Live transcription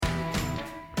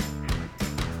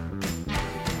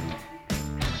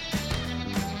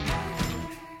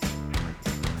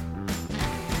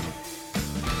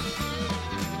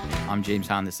I'm James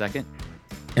Hahn II.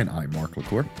 And I'm Mark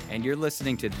LaCour. And you're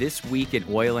listening to This Week in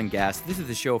Oil and Gas. This is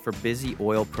the show for busy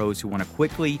oil pros who want to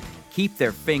quickly keep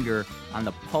their finger on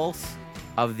the pulse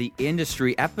of the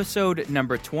industry. Episode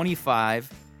number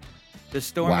 25. The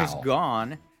storm is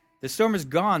gone. The storm is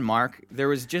gone, Mark. There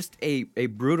was just a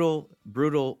brutal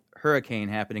hurricane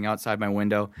happening outside my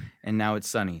window, and now it's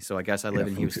sunny. So I guess I live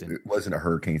in Houston. It wasn't a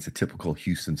hurricane. It's a typical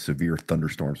Houston severe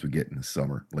thunderstorms we get in the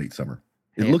summer, late summer.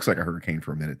 It looks like a hurricane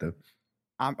for a minute, though.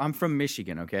 I'm from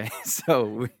Michigan, okay?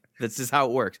 So this is how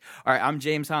it works. All right, I'm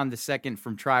James Hahn II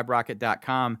from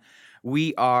TribeRocket.com.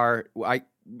 We've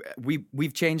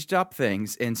changed up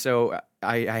things, and so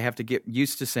I have to get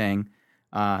used to saying,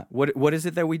 what is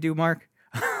it that we do, Mark?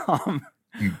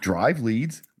 You drive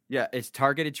leads. Yeah, it's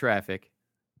targeted traffic,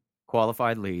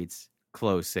 qualified leads,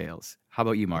 closed sales. How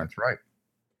about you, Mark? That's right.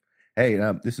 Hey,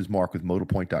 this is Mark with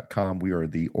Motopoint.com. We are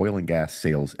the oil and gas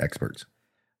sales experts.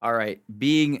 All right,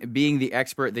 being the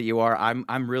expert that you are,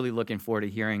 I'm really looking forward to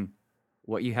hearing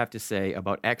what you have to say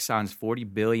about Exxon's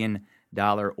 $40 billion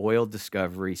oil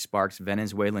discovery sparks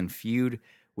Venezuelan feud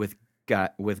with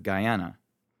Guyana.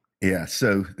 Yeah,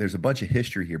 so there's a bunch of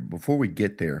history here. Before we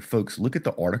get there, folks, look at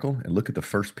the article and look at the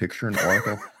first picture in the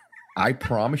article. I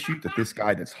promise you that this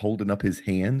guy that's holding up his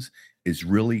hands is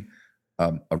really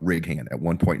a rig hand at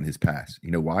one point in his past. You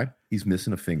know why? He's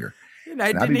missing a finger.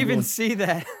 I didn't even see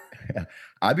that.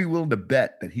 I'd be willing to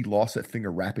bet that he lost that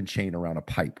finger wrapping chain around a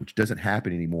pipe, which doesn't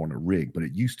happen anymore on a rig, but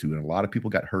it used to, and a lot of people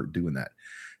got hurt doing that.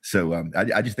 So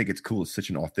I just think it's cool. It's such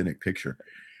an authentic picture.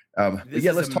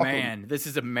 Let's talk. This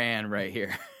is a man right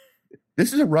here.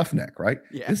 This is a roughneck, right?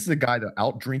 Yeah. This is a guy that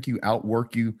outdrink you,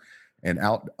 outwork you, and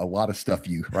out a lot of stuff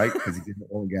you, right? Because he's in the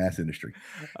oil and gas industry.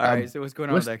 All right, so what's going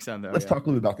on with Exxon, though? Let's talk a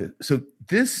little bit about this. So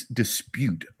this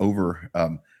dispute over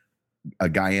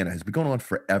Guyana has been going on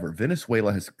forever.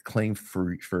 Venezuela has claimed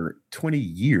for 20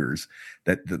 years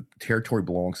that the territory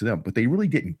belongs to them, but they really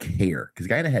didn't care because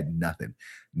Guyana had nothing.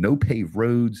 No paved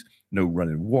roads, no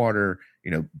running water,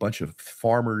 bunch of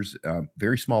farmers,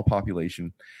 very small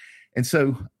population. And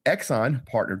so Exxon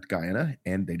partnered with Guyana,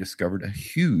 and they discovered a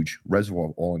huge reservoir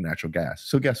of oil and natural gas.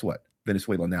 So guess what?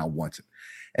 Venezuela now wants it.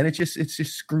 And it's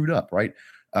just screwed up, right?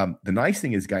 The nice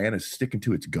thing is Guyana is sticking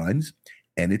to its guns,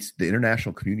 and it's the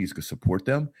international community is going to support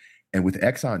them. And with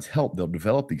Exxon's help, they'll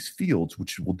develop these fields,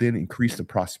 which will then increase the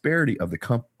prosperity of the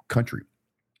country.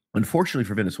 Unfortunately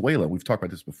for Venezuela, we've talked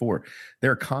about this before,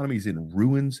 their economy is in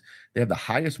ruins. They have the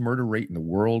highest murder rate in the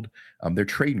world. They're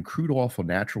trading crude oil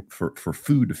for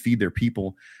food to feed their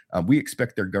people. We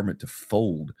expect their government to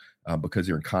fold because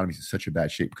their economy is in such a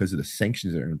bad shape because of the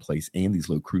sanctions that are in place and these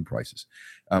low crude prices.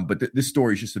 But this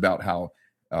story is just about how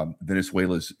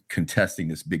Venezuela is contesting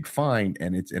this big fine,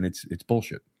 and it's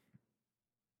bullshit.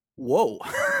 Whoa.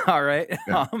 All right.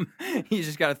 Yeah. You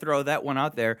just got to throw that one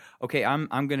out there. Okay, I'm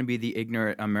going to be the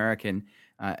ignorant American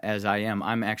as I am.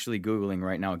 I'm actually Googling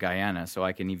right now Guyana so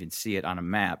I can even see it on a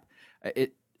map.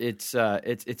 It's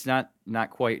not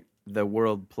quite the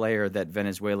world player that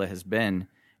Venezuela has been,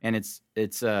 and it's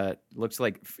looks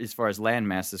like as far as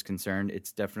landmass is concerned,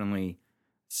 it's definitely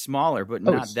smaller, but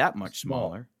not that much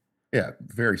smaller. Yeah,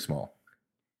 very small.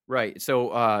 Right.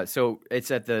 So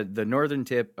it's at the northern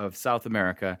tip of South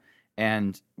America,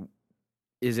 and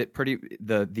is it pretty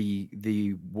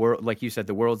the world, like you said,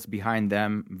 the world's behind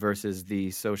them versus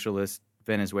the socialist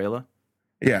Venezuela?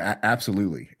 Yeah,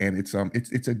 absolutely. And it's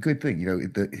a good thing.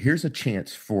 Here's a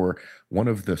chance for one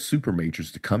of the super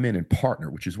majors to come in and partner,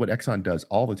 which is what Exxon does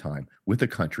all the time with a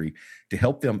country, to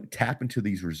help them tap into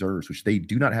these reserves, which they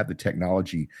do not have the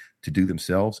technology to do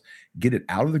themselves, get it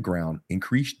out of the ground,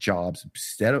 increase jobs,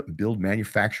 build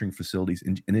manufacturing facilities,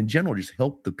 and in general, just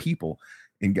help the people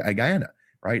in Guyana,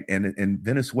 right? And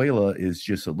Venezuela is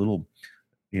just a little,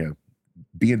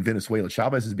 being Venezuela.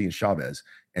 Chavez is being Chavez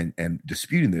and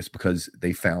disputing this because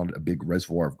they found a big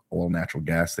reservoir of oil and natural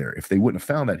gas there. If they wouldn't have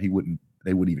found that, they wouldn't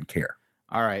even care.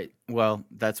 All right. Well,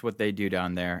 that's what they do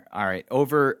down there. All right.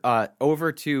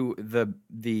 Over to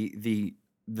the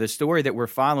story that we're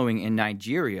following in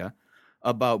Nigeria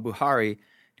about Buhari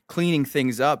cleaning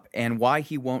things up and why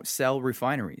he won't sell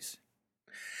refineries.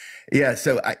 Yeah,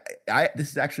 so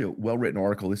this is actually a well-written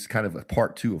article. This is kind of a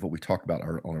part two of what we talked about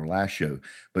on our last show.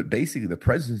 But basically, the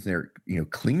president's there,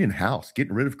 cleaning house,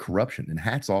 getting rid of corruption, and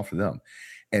hats off to them.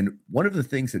 And one of the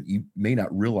things that you may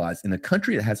not realize, in a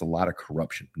country that has a lot of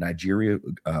corruption, Nigeria,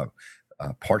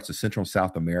 parts of Central and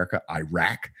South America,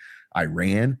 Iraq,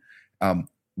 Iran,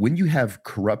 when you have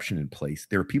corruption in place,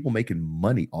 there are people making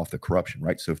money off the corruption,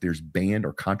 right? So if there's banned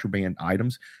or contraband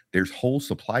items, there's whole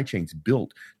supply chains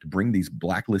built to bring these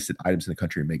blacklisted items in the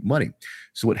country and make money.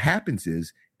 So what happens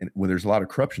is And when there's a lot of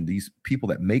corruption, these people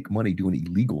that make money doing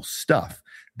illegal stuff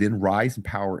then rise in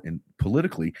power and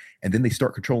politically, and then they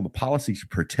start controlling the policies to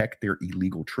protect their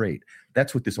illegal trade.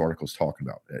 That's what this article is talking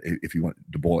about, if you want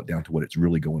to boil it down to what it's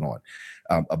really going on.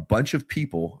 A bunch of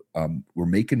people were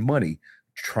making money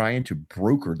trying to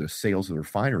broker the sales of the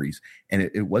refineries, and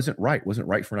it wasn't right. It wasn't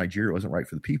right for Nigeria. It wasn't right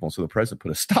for the people. And so the president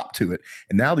put a stop to it.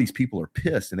 And now these people are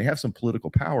pissed, and they have some political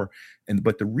power.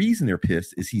 But the reason they're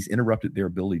pissed is he's interrupted their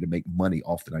ability to make money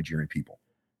off the Nigerian people.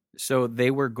 So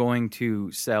they were going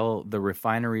to sell the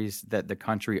refineries that the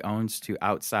country owns to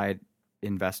outside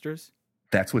investors?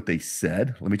 That's what they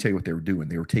said. Let me tell you what they were doing.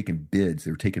 They were taking bids.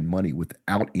 They were taking money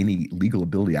without any legal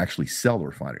ability to actually sell the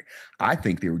refinery. I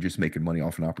think they were just making money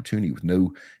off an opportunity with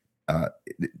no.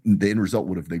 The end result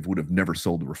would have never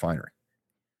sold the refinery.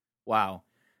 Wow.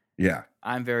 Yeah.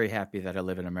 I'm very happy that I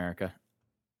live in America.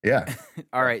 Yeah.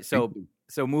 All right. So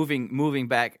moving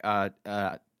back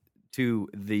to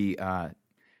the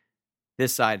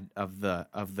this side of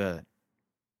the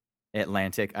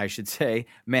Atlantic, I should say.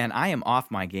 Man, I am off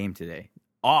my game today.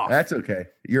 Off. That's okay.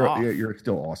 You're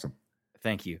still awesome.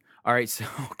 Thank you. All right, so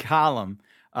column.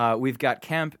 We've got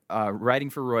Kemp writing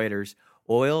for Reuters.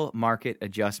 Oil market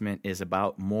adjustment is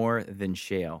about more than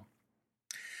shale.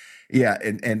 Yeah,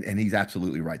 and he's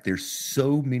absolutely right. There's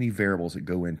so many variables that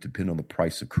go in to depend on the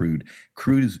price of crude.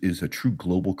 Crude is a true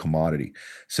global commodity.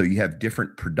 So you have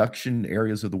different production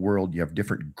areas of the world. You have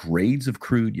different grades of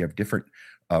crude. You have different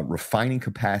refining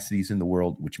capacities in the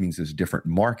world, which means there's different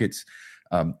markets.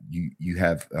 You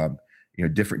have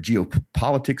different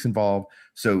geopolitics involved.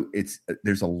 So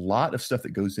there's a lot of stuff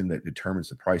that goes in that determines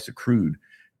the price of crude.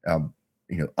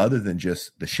 Other than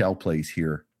just the shale plays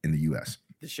here in the U.S.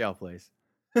 The shale plays.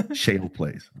 Shale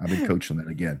plays. I've been coaching that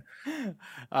again.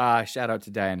 Shout out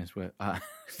to Diana Swift.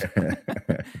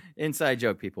 Inside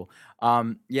joke, people.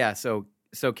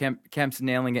 So Kemp's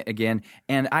nailing it again,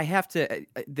 and I have to.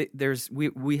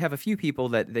 We have a few people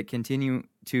that continue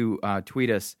to tweet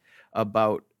us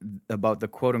about the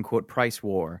quote unquote price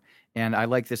war, and I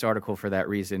like this article for that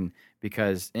reason,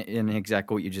 because in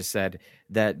exactly what you just said,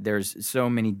 that there's so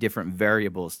many different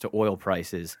variables to oil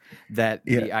prices that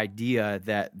the idea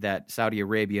that Saudi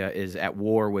Arabia is at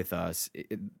war with us.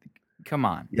 Come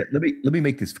on. Yeah, let me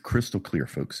make this crystal clear,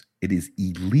 folks. It is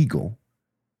illegal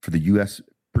for the U.S.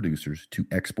 producers to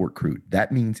export crude.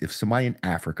 That means if somebody in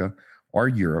Africa or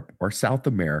Europe or South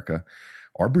America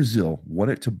or Brazil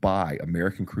wanted to buy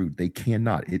American crude, they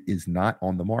cannot. It is not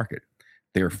on the market.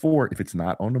 Therefore, if it's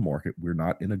not on the market, we're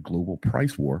not in a global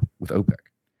price war with OPEC.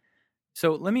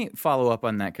 So let me follow up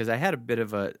on that, because I had a bit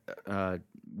of a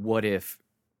what if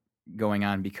going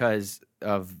on, because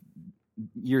of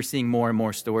you're seeing more and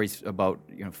more stories about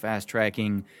fast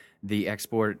tracking the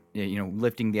export,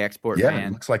 lifting the export ban. Yeah,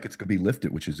 it looks like it's going to be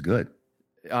lifted, which is good.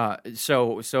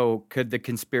 So could the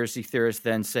conspiracy theorists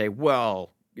then say,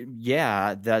 well,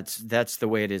 yeah, that's the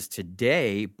way it is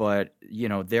today, but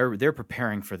they're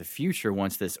preparing for the future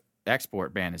once this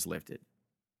export ban is lifted?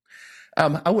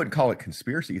 I wouldn't call it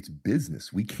conspiracy. It's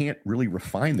business. We can't really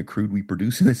refine the crude we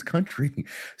produce in this country.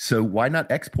 So why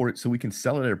not export it so we can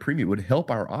sell it at a premium? It would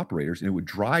help our operators, and it would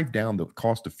drive down the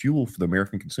cost of fuel for the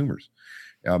American consumers.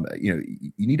 You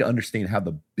need to understand how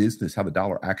the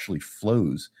dollar actually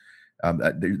flows.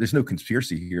 There's no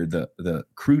conspiracy here. The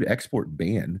crude export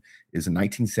ban is a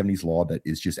 1970s law that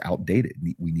is just outdated.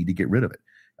 We need to get rid of it.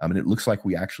 And it looks like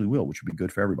we actually will, which would be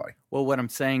good for everybody. Well, what I'm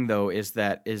saying though is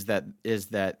that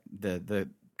the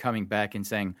coming back and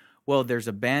saying, well, there's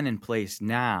a ban in place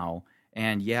now,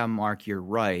 and yeah, Mark, you're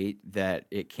right that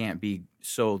it can't be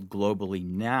sold globally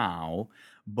now,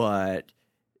 but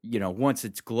once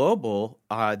it's global,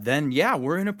 then yeah,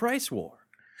 we're in a price war.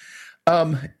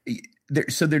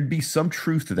 So there'd be some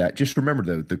truth to that. Just remember,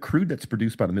 though, the crude that's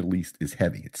produced by the Middle East is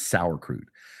heavy. It's sour crude.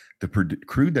 The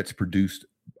crude that's produced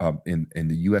in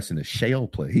the U.S. in the shale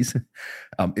plays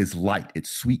is light. It's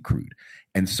sweet crude.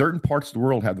 And certain parts of the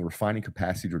world have the refining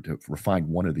capacity to refine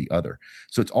one or the other.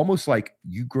 So it's almost like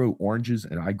you grow oranges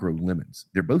and I grow lemons.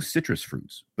 They're both citrus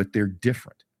fruits, but they're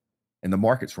different. And the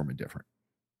markets for them are different.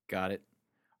 Got it.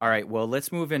 All right. Well,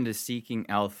 let's move into Seeking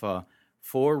Alpha.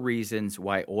 4 reasons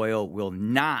why oil will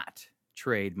not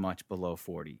trade much below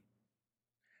 40.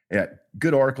 Yeah,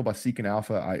 good article by Seeking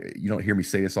Alpha. You don't hear me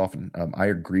say this often. I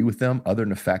agree with them, other than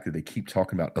the fact that they keep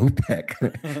talking about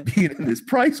OPEC being in this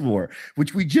price war,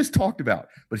 which we just talked about.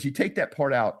 But if you take that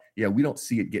part out, yeah, we don't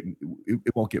see it getting.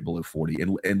 It won't get below 40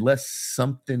 unless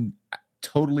something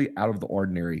totally out of the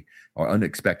ordinary or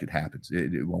unexpected happens.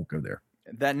 It won't go there.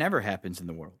 That never happens in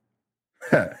the world.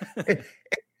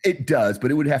 It does,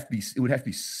 but it would have to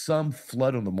be some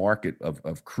flood on the market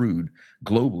of crude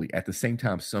globally. At the same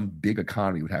time, some big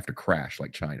economy would have to crash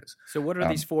like China's. So, what are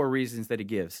these Um, four reasons that he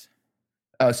gives?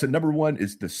 so number one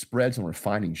is the spreads on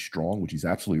refining strong, which he's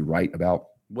absolutely right about.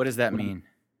 What does that mean?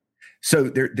 So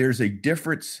there's a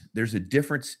difference. There's a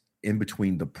difference in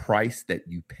between the price that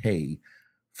you pay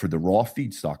for the raw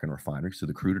feedstock in a refinery, so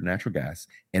the crude or natural gas,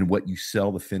 and what you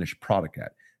sell the finished product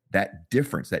at. That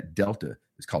difference, that delta,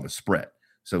 is called a spread.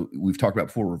 So we've talked about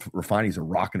before, refineries are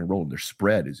rocking and rolling. Their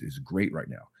spread is great right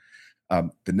now.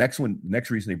 The next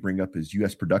reason they bring up is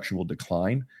U.S. production will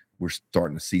decline. We're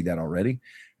starting to see that already.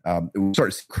 We're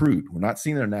starting to see crude. We're not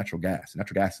seeing it in natural gas.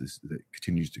 Natural gas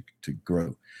continues to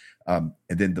grow. And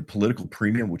then the political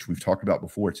premium, which we've talked about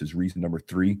before, it's his reason number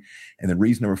three. And then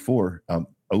reason number four,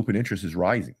 open interest is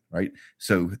rising, right?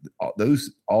 So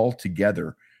those all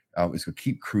together is going to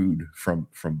keep crude from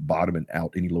bottoming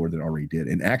out any lower than it already did.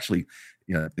 And actually,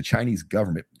 the Chinese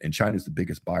government, and China is the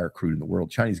biggest buyer of crude in the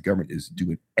world. Chinese government is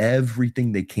doing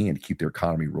everything they can to keep their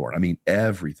economy roaring. I mean,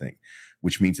 everything,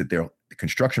 which means that the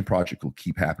construction project will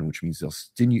keep happening, which means they'll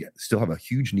still have a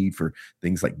huge need for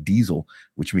things like diesel,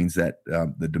 which means that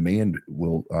the demand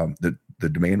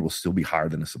will still be higher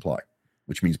than the supply,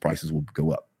 which means prices will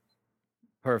go up.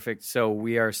 Perfect. So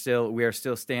we are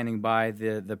still standing by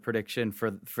the prediction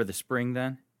for the spring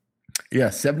then? Yeah,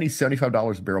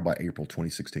 $75 a barrel by April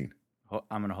 2016.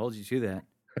 I'm going to hold you to that.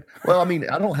 Well, I mean,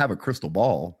 I don't have a crystal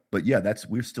ball, but yeah,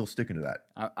 we're still sticking to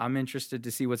that. I'm interested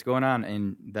to see what's going on,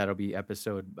 and that'll be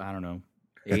episode, I don't know,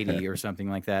 80 or something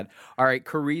like that. All right,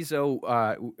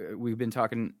 Carrizo, we've been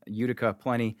talking Utica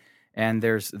plenty, and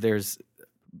there's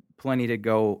plenty to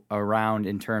go around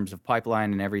in terms of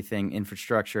pipeline and everything,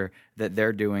 infrastructure that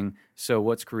they're doing. So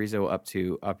what's Carrizo up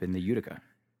to up in the Utica?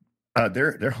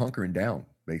 They're hunkering down,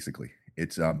 basically.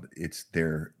 It's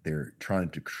they're trying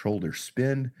to control their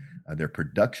spend. Their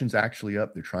production's actually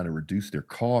up. They're trying to reduce their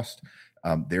cost.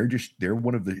 They're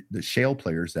one of the shale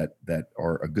players that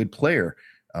are a good player,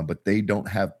 but they don't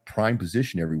have prime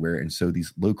position everywhere, and so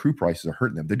these low crude prices are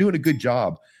hurting them. They're doing a good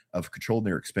job of controlling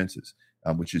their expenses,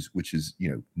 which is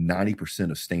 90%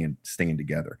 of staying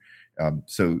together.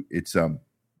 So it's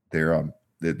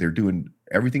they're doing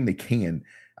everything they can.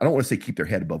 I don't want to say keep their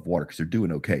head above water because they're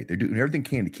doing okay. They're doing everything they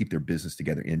can to keep their business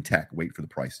together intact, wait for the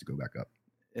price to go back up.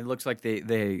 It looks like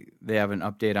they have an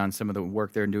update on some of the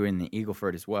work they're doing in the Eagle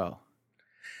Ford as well.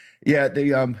 Yeah,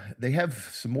 they have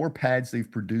some more pads they've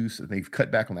produced. They've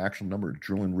cut back on the actual number of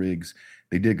drilling rigs.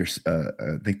 I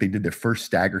think they did their first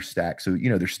stagger stack. So,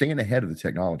 they're staying ahead of the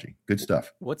technology. Good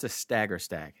stuff. What's a stagger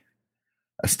stack?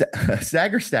 A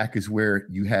stagger stack is where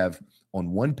you have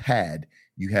on one pad,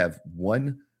 you have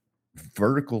one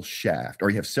vertical shaft, or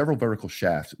you have several vertical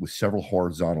shafts with several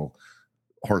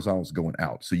horizontals going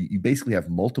out. So you basically have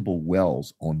multiple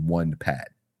wells on one pad.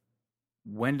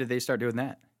 When did they start doing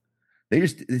that? They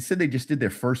said they just did their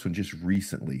first one just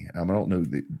recently. I don't know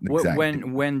the exact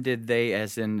when did they,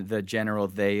 as in the general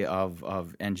they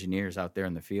of engineers out there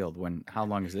in the field? How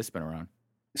long has this been around?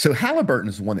 So Halliburton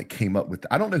is the one that came up with.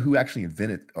 I don't know who actually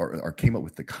invented or came up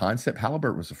with the concept.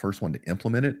 Halliburton was the first one to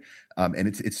implement it, and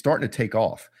it's starting to take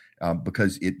off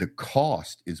because the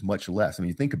cost is much less. I mean,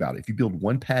 you think about it. If you build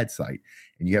one pad site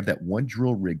and you have that one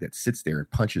drill rig that sits there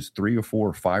and punches 3 or 4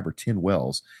 or 5 or 10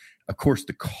 wells, of course,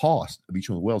 the cost of each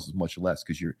one of the wells is much less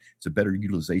because it's a better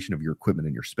utilization of your equipment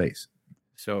and your space.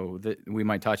 So we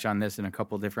might touch on this in a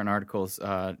couple different articles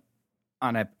on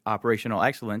operational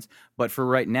excellence. But for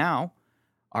right now,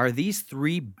 are these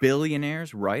 3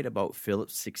 billionaires right about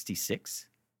Phillips 66?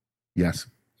 Yes.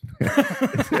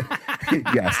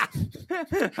 Yes.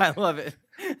 I love it.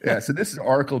 Yeah. So this is an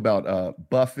article about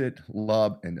Buffett,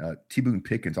 Lubb, and T. Boone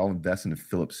Pickens all investing in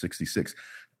Phillips 66.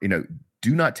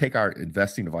 Do not take our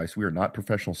investing advice. We are not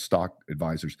professional stock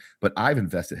advisors, but I've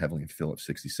invested heavily in Phillips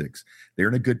 66. They're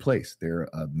in a good place. They're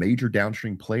a major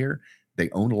downstream player.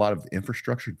 They own a lot of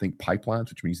infrastructure, think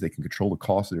pipelines, which means they can control the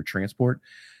cost of their transport.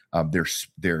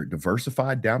 They're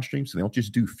diversified downstream, so they don't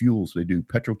just do fuels. They do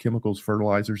petrochemicals,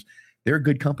 fertilizers. They're a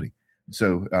good company.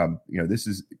 So, this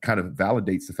is kind of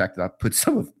validates the fact that I put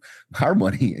some of our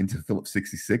money into Phillips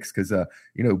 66 because,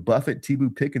 Buffett, T.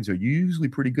 Boone Pickens are usually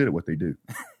pretty good at what they do.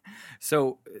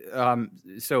 So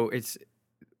it's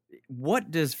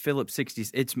what does Phillips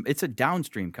 66? It's a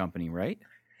downstream company, right?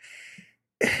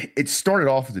 It started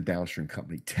off as a downstream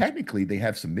company. Technically, they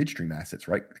have some midstream assets,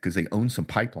 right? Because they own some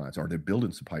pipelines or they're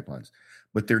building some pipelines,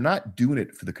 but they're not doing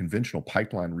it for the conventional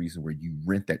pipeline reason where you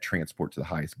rent that transport to the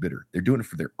highest bidder. They're doing it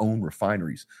for their own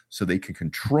refineries so they can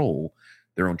control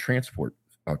their own transport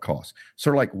costs.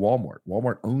 Sort of like Walmart.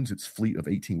 Walmart owns its fleet of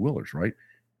 18-wheelers, right?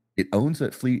 It owns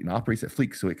that fleet and operates that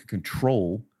fleet so it can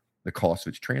control the cost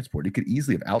of its transport. It could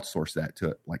easily have outsourced that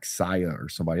to like Saya or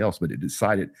somebody else, but it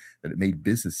decided that it made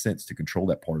business sense to control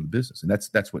that part of the business. And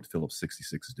that's what Phillips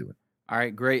 66 is doing. All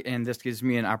right, great. And this gives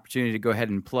me an opportunity to go ahead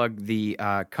and plug the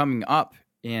coming up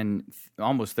in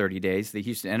almost 30 days, the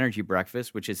Houston Energy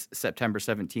Breakfast, which is September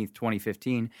 17th,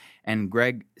 2015. And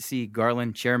Greg C.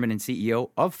 Garland, Chairman and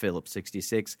CEO of Phillips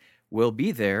 66, will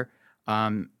be there.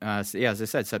 So as I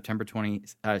said, September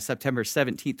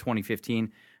 17th,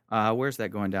 2015. Where's that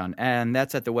going down? And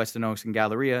that's at the Westin Ocean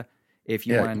Galleria. If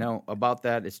you want to know about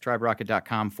that, it's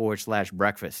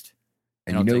triberocket.com/breakfast.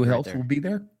 And you know who else will be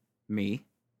there? Me.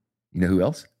 You know who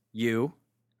else? You.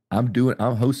 I'm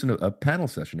hosting a panel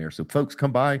session there. So folks,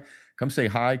 come by, come say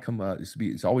hi.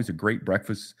 It's always a great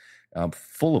breakfast,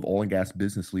 full of oil and gas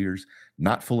business leaders,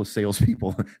 not full of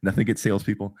salespeople. Nothing against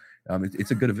salespeople.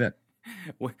 It's a good event.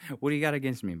 What do you got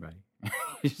against me, buddy?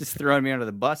 You're just throwing me under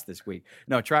the bus this week.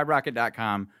 No,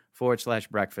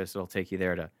 triberocket.com/breakfast. It'll take you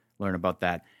there to learn about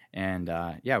that. And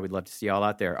we'd love to see you all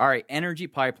out there. All right, Energy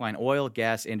Pipeline, oil,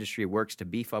 gas industry works to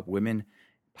beef up women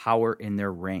power in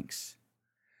their ranks.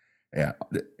 Yeah,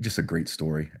 just a great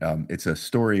story. It's a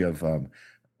story of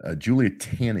Julia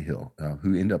Tannehill,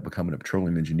 who ended up becoming a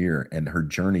petroleum engineer, and her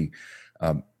journey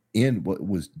in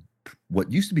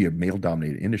what used to be a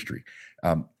male-dominated industry.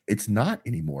 It's not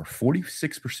anymore.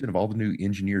 46% of all the new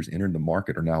engineers entering the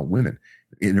market are now women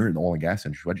entering the oil and gas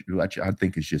industry, which I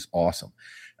think is just awesome.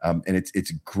 And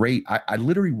it's great. I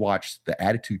literally watched the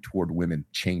attitude toward women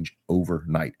change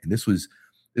overnight. And this was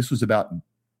about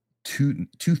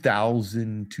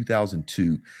 2000,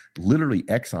 2002. Literally,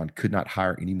 Exxon could not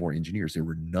hire any more engineers. There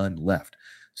were none left.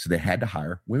 So they had to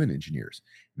hire women engineers.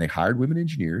 And they hired women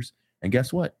engineers. And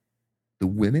guess what? The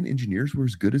women engineers were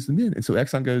as good as the men. And so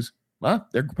Exxon goes, well,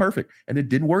 they're perfect. And it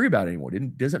didn't worry about it anymore.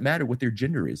 It doesn't matter what their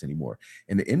gender is anymore.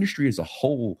 And the industry as a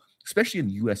whole, especially in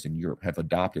the US and Europe, have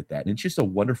adopted that. And it's just a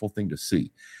wonderful thing to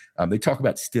see. They talk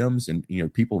about STEMs,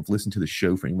 and people have listened to the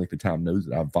show for any length of time knows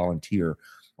that I volunteer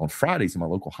on Fridays in my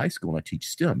local high school, and I teach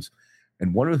STEMs.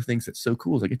 And one of the things that's so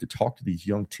cool is I get to talk to these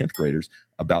young 10th graders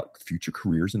about future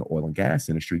careers in the oil and gas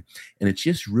industry. And it's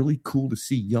just really cool to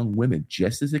see young women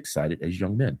just as excited as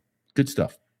young men. Good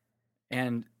stuff.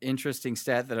 And interesting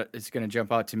stat that is going to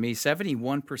jump out to me,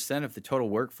 71% of the total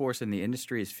workforce in the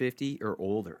industry is 50 or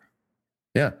older.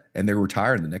 Yeah, and they're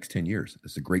retired in the next 10 years.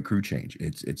 It's a great crew change.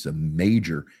 It is the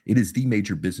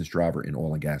major business driver in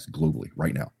oil and gas globally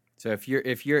right now. So if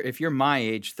you're my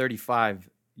age, 35,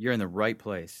 you're in the right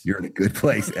place. You're in a good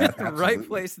place. The right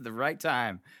place at the right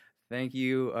time. Thank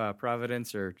you,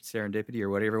 Providence or serendipity or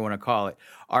whatever you want to call it.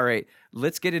 All right,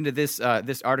 let's get into this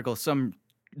article. Some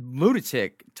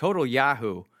lunatic, total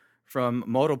Yahoo from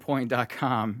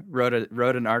motopoint.com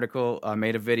wrote an article,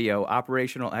 made a video,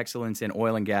 Operational Excellence in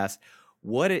Oil and Gas.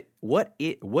 What it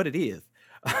is,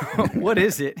 what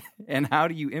is it, and how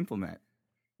do you implement?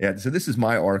 Yeah, so this is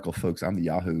my article, folks. I'm the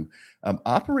Yahoo.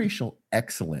 Operational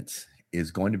excellence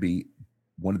is going to be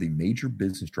one of the major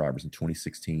business drivers in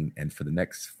 2016 and for the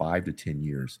next 5 to 10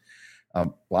 years. A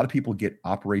lot of people get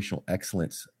operational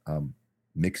excellence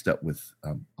mixed up with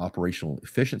operational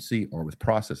efficiency or with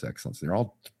process excellence. They're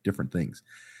all different things.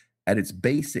 At its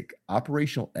basic,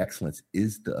 operational excellence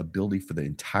is the ability for the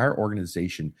entire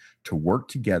organization to work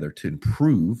together to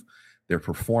improve their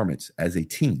performance as a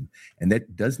team. And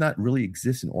that does not really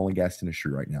exist in oil and gas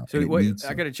industry right now. So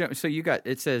I got to jump. So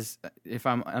it says, if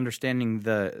I'm understanding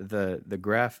the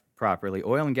graph properly,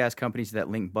 oil and gas companies that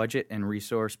link budget and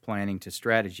resource planning to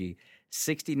strategy,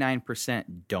 69%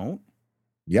 don't.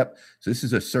 Yep. So this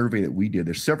is a survey that we did.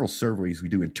 There's several surveys we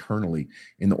do internally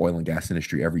in the oil and gas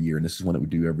industry every year, and this is one that we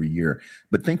do every year.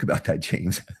 But think about that,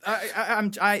 James.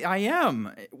 I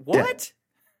am. What? Yeah.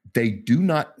 They do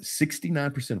not,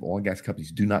 69% of oil and gas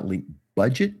companies do not link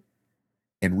budget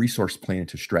and resource planning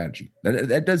to strategy.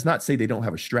 That does not say they don't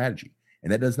have a strategy.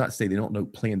 And that does not say they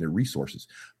don't plan their resources.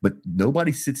 But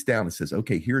nobody sits down and says,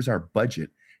 okay, here's our budget.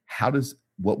 How does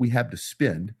what we have to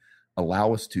spend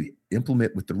allow us to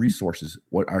implement with the resources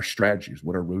what our strategy is,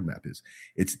 what our roadmap is?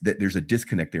 It's that there's a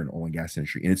disconnect there in the oil and gas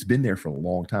industry. And it's been there for a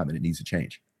long time, and it needs to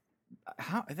change.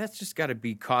 That's just got to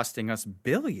be costing us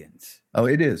billions. Oh,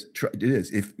 it is. It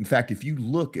is. In fact, if you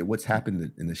look at what's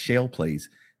happened in the shale plays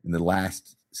in the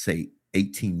last, say,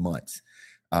 18 months,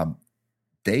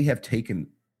 they have taken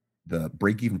the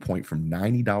break-even point from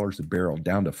 $90 a barrel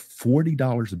down to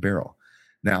 $40 a barrel.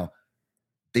 Now,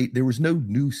 there was no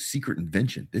new secret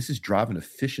invention. This is driving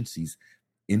efficiencies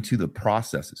into the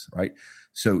processes, right?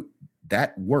 So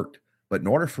that worked. But in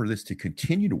order for this to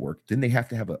continue to work, then they have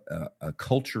to have a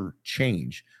culture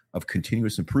change of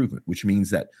continuous improvement, which means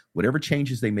that whatever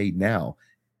changes they made now,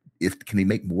 if can they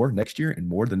make more next year and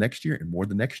more the next year and more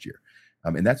the next year?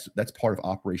 And that's part of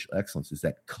operational excellence, is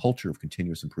that culture of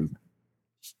continuous improvement.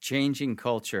 Changing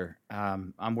culture.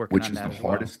 I'm working Which on is that the as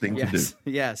hardest thing to do.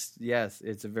 Yes.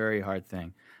 It's a very hard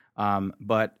thing.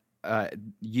 But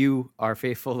you, our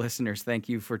faithful listeners, thank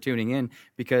you for tuning in,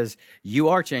 because you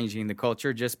are changing the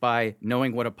culture just by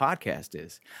knowing what a podcast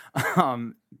is.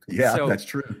 That's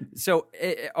true. So,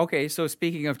 okay. So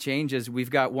speaking of changes, we've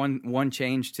got one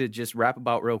change to just wrap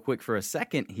about real quick for a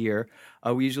second here.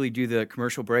 We usually do the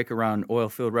commercial break around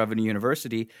Oilfield Revenue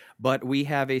University, but we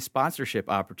have a sponsorship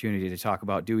opportunity to talk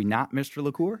about. Do we not, Mr.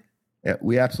 LaCour? Yeah,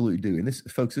 we absolutely do. And this,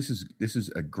 folks, this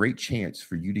is a great chance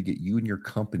for you to get you and your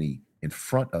company in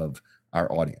front of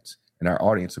our audience. And our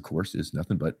audience, of course, is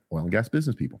nothing but oil and gas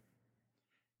business people.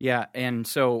 Yeah, and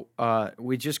so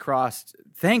we just crossed,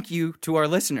 thank you to our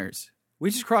listeners,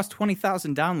 we just crossed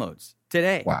 20,000 downloads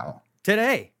today. Wow.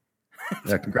 Today.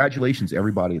 Yeah, congratulations,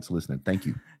 everybody that's listening. Thank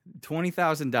you.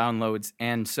 20,000 downloads.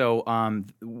 And so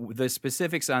the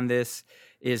specifics on this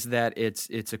is that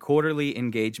it's a quarterly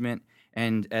engagement.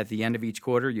 And at the end of each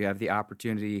quarter, you have the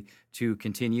opportunity to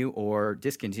continue or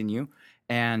discontinue.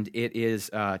 And it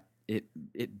is, do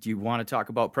you want to talk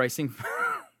about pricing?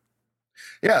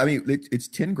 Yeah, I mean, it's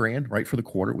 10 grand, right, for the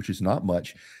quarter, which is not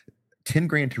much. 10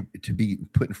 grand to be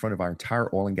put in front of our entire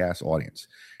oil and gas audience.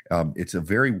 It's a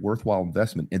very worthwhile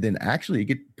investment. And then actually you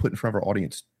get put in front of our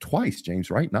audience twice, James,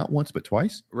 right? Not once, but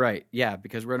twice. Right. Yeah,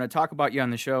 because we're going to talk about you on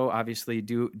the show. Obviously,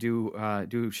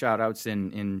 do shout outs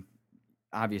in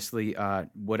obviously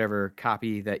whatever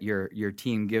copy that your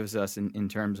team gives us in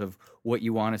terms of what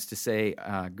you want us to say,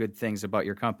 good things about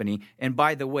your company. And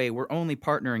by the way, we're only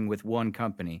partnering with one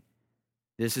company.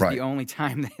 This is the only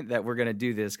time that we're going to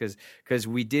do this, because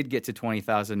we did get to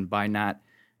 20,000 by not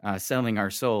selling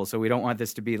our soul. So we don't want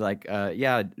this to be like,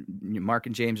 Mark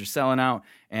and James are selling out,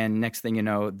 and next thing you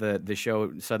know, the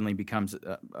show suddenly becomes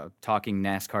a talking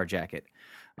NASCAR jacket.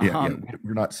 Yeah,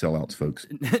 we're not sellouts, folks.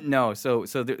 No, so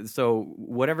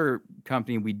whatever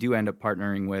company we do end up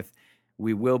partnering with,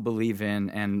 we will believe in,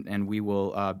 and we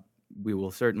will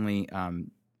certainly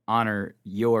honor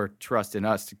your trust in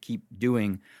us to keep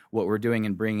doing what we're doing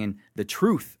and bringing the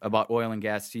truth about oil and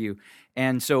gas to you.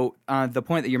 And so the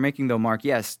point that you're making, though, Mark,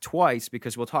 yes, twice,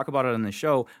 because we'll talk about it on the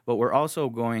show, but we're also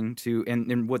going to,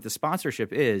 and what the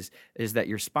sponsorship is that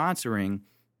you're sponsoring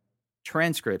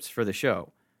transcripts for the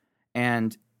show.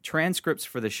 And transcripts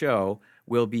for the show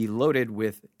will be loaded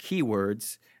with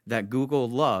keywords that Google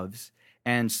loves.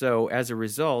 And so as a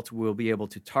result, we'll be able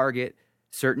to target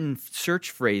certain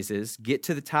search phrases, get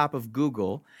to the top of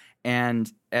Google,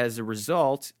 and as a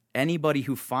result, anybody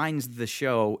who finds the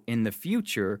show in the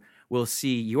future will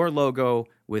see your logo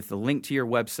with the link to your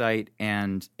website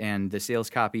and the sales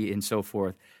copy and so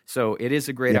forth. So it is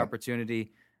a great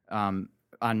opportunity on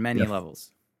many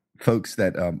levels. Folks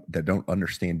that don't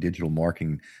understand digital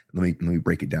marketing, let me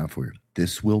break it down for you.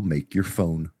 This will make your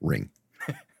phone ring.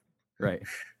 Right.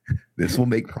 This will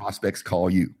make prospects call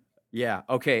you. Yeah.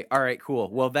 Okay. All right. Cool.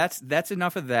 Well, that's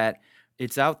enough of that.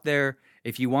 It's out there.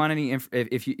 If you want any,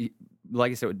 if you,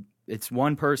 like I said, it's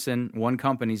one person, one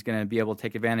company is going to be able to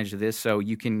take advantage of this. So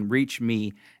you can reach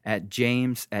me at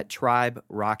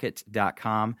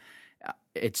james@triberocket.com.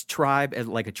 It's tribe,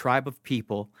 like a tribe of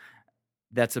people.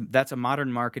 That's a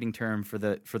modern marketing term for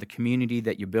the community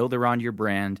that you build around your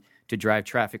brand to drive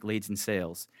traffic, leads, and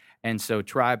sales. And so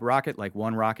Tribe Rocket, like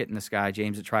one rocket in the sky,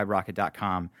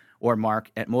 james@triberocket.com, or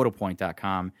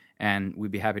mark@motopoint.com, and we'd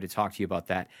be happy to talk to you about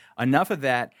that. Enough of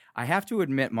that. I have to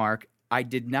admit, Mark, I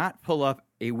did not pull up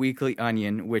a Weekly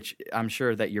Onion, which I'm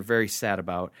sure that you're very sad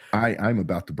about. I'm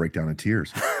about to break down in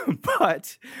tears.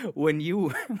 But when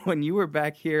you were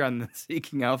back here on the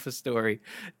Seeking Alpha story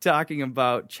talking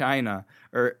about China,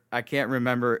 or I can't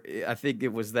remember, I think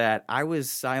it was that, I was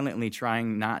silently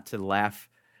trying not to laugh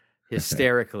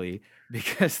hysterically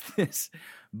because this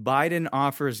Biden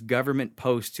offers government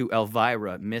post to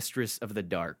Elvira, mistress of the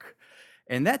dark.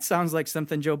 And that sounds like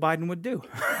something Joe Biden would do.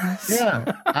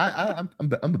 Yeah, I'm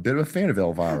a bit of a fan of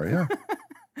Elvira. Yeah.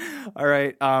 All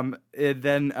right. And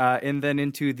then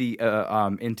into the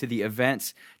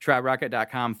events,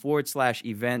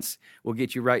 triberocket.com/events will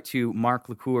get you right to Mark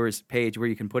LaCour's page where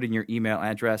you can put in your email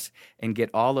address and get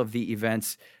all of the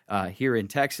events here in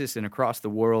Texas and across the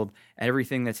world,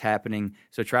 everything that's happening.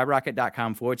 So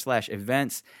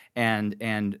triberocket.com/events,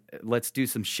 and let's do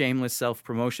some shameless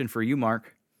self-promotion for you,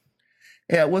 Mark.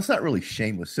 Yeah, well, it's not really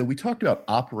shameless. So we talked about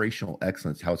operational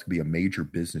excellence, how it's going to be a major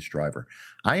business driver.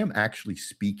 I am actually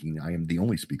speaking, I am the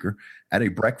only speaker at a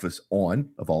breakfast on,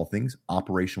 of all things,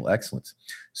 operational excellence.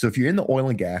 So if you're in the oil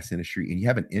and gas industry and you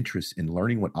have an interest in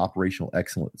learning what operational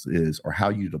excellence is, or how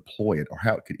you deploy it, or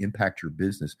how it could impact your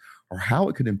business, or how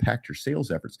it could impact your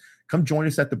sales efforts, come join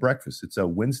us at the breakfast. It's a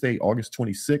Wednesday, August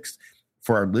 26th.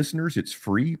 For our listeners, it's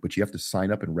free, but you have to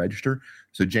sign up and register.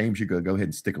 So, James, you're going to go ahead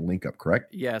and stick a link up,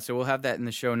 correct? Yeah, so we'll have that in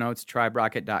the show notes,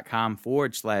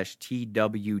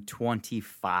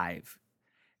 triberocket.com/TW25.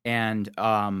 And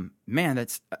man,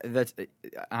 that's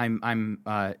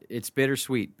it's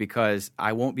bittersweet because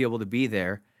I won't be able to be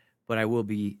there, but I will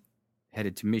be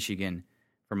headed to Michigan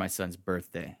for my son's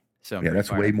birthday. So yeah,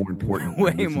 that's way more important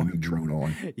way than more. me drone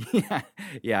on.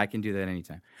 Yeah, I can do that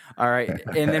anytime. All right,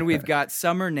 and then we've got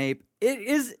Summer NAPE. It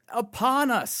is upon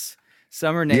us.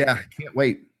 Summer NAPE. Yeah, can't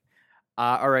wait.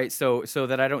 All right, so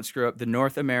that I don't screw up, the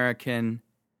North American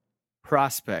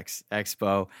Prospects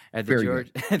Expo at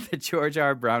the George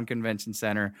R. Brown Convention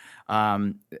Center.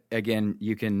 Again,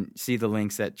 you can see the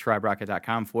links at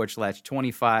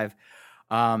triberocket.com/25.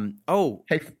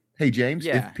 Hey, James,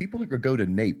 Yeah. if people are going to go to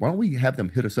NAPE, why don't we have them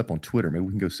hit us up on Twitter? Maybe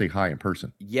we can go say hi in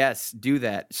person. Yes, do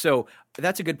that. So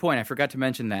that's a good point. I forgot to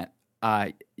mention that.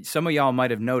 Some of y'all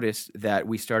might have noticed that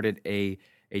we started a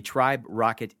Tribe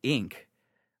Rocket Inc.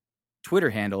 Twitter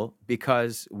handle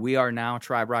because we are now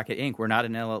Tribe Rocket Inc. We're not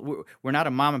we're not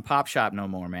a mom and pop shop no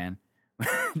more, man.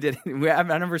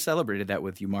 I never celebrated that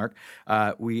with you, Mark.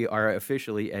 We are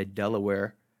officially a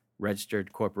Delaware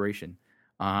registered corporation.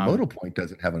 Modal Point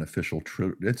doesn't have an official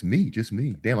it's me, just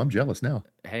me. Damn, I'm jealous now.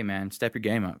 Hey, man, step your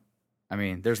game up. I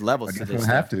mean, there's levels to this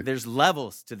stuff. There's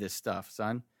levels to this stuff,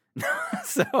 son.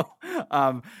 So,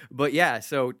 but yeah,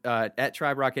 so at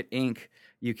Tribe Rocket Inc.,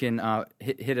 you can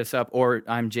hit us up, or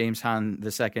I'm James Hahn II,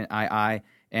 II,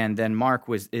 and then Mark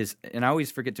is, and I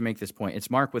always forget to make this point. It's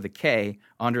Mark with a K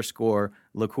 _ Lacour,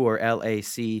 LACOUR.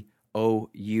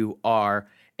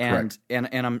 And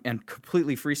I'm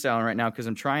completely freestyling right now because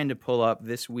I'm trying to pull up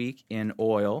this week in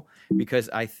oil because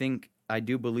I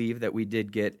do believe that we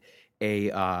did get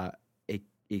a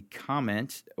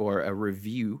comment or a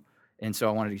review, and so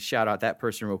I wanted to shout out that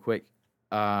person real quick.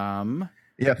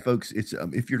 Yeah, folks, it's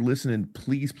if you're listening,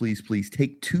 please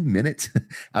take 2 minutes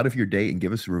out of your day and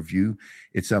give us a review.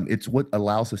 It's what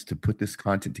allows us to put this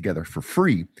content together for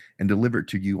free and deliver it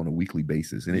to you on a weekly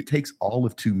basis. And it takes all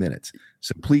of 2 minutes.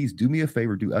 So please do me a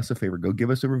favor, do us a favor, go give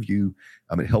us a review.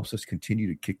 It helps us continue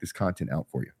to kick this content out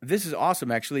for you. This is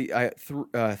awesome, actually.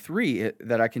 Three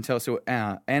that I can tell. So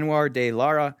Anwar De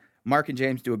Lara, Mark and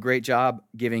James do a great job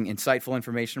giving insightful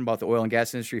information about the oil and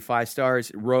gas industry. 5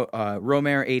 stars.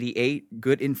 Romer 88,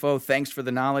 good info. Thanks for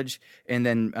the knowledge. And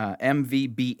then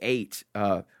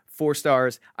MVB8, 4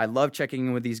 stars. I love checking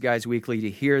in with these guys weekly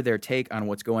to hear their take on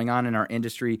what's going on in our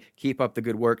industry. Keep up the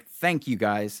good work. Thank you,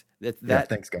 guys.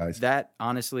 Thanks, guys. That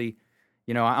honestly,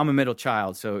 I'm a middle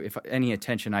child, so if any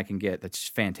attention I can get, that's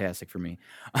fantastic for me.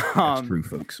 That's true,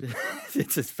 folks.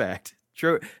 It's a fact.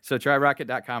 True. So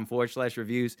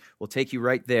triberocket.com/reviews will take you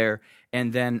right there.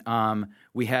 And then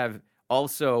we have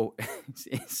also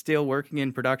still working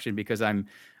in production because I'm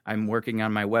working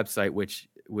on my website, which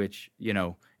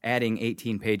adding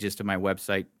 18 pages to my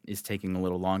website is taking a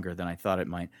little longer than I thought it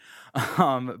might.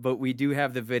 But we do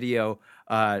have the video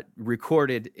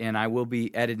recorded, and I will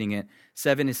be editing it.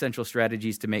 7 essential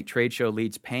strategies to make trade show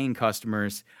leads paying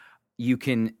customers. You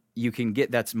can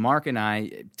get, that's Mark and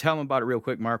I. Tell them about it real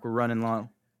quick, Mark. We're running long.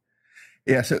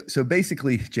 Yeah, so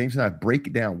basically, James and I break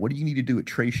it down. What do you need to do at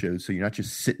trade shows so you're not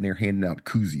just sitting there handing out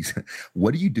koozies?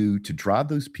 What do you do to drive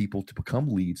those people to become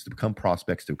leads, to become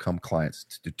prospects, to become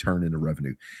clients, to turn into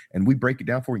revenue? And we break it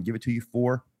down for you and give it to you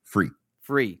for free.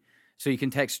 Free. So you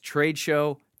can text trade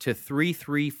show to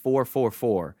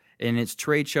 33444, and it's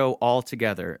trade show all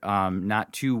together,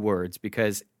 not 2 words,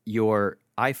 because your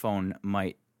iPhone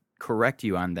might correct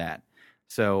you on that.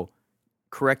 So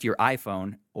correct your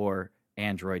iPhone or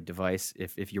Android device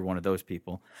if you're one of those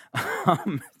people,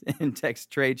 and text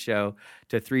trade show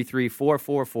to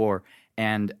 33444,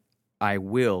 and I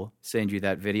will send you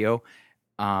that video.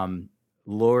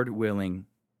 Lord willing,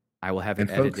 I will have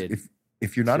it edited.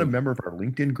 If you're not a member of our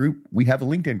LinkedIn group, we have a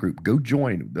LinkedIn group. Go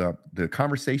join. The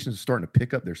conversations are starting to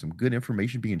pick up. There's some good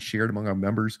information being shared among our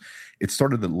members. It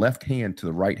started the left hand to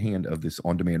the right hand of this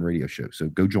on-demand radio show. So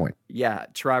go join. Yeah,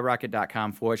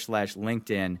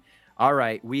 triberocket.com/LinkedIn. All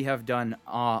right, we have done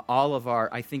all of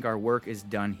I think our work is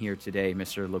done here today,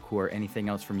 Mr. Lacour. Anything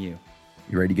else from you?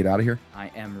 You ready to get out of here? I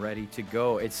am ready to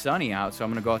go. It's sunny out, so I'm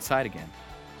going to go outside again.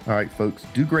 All right, folks,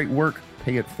 do great work,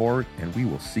 pay it forward, and we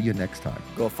will see you next time.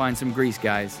 Go find some grease,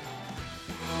 guys.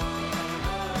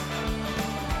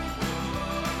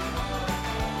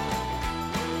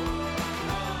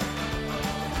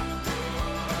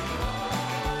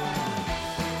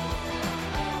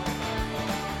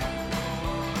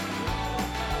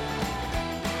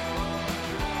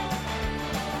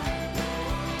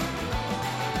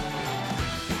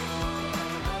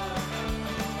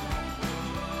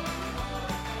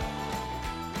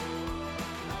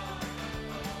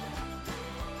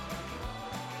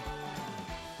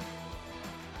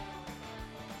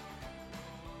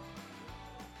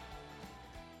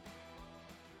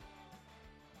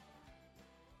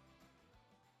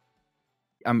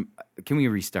 Can we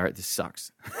restart? This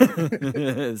sucks.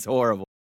 It's horrible.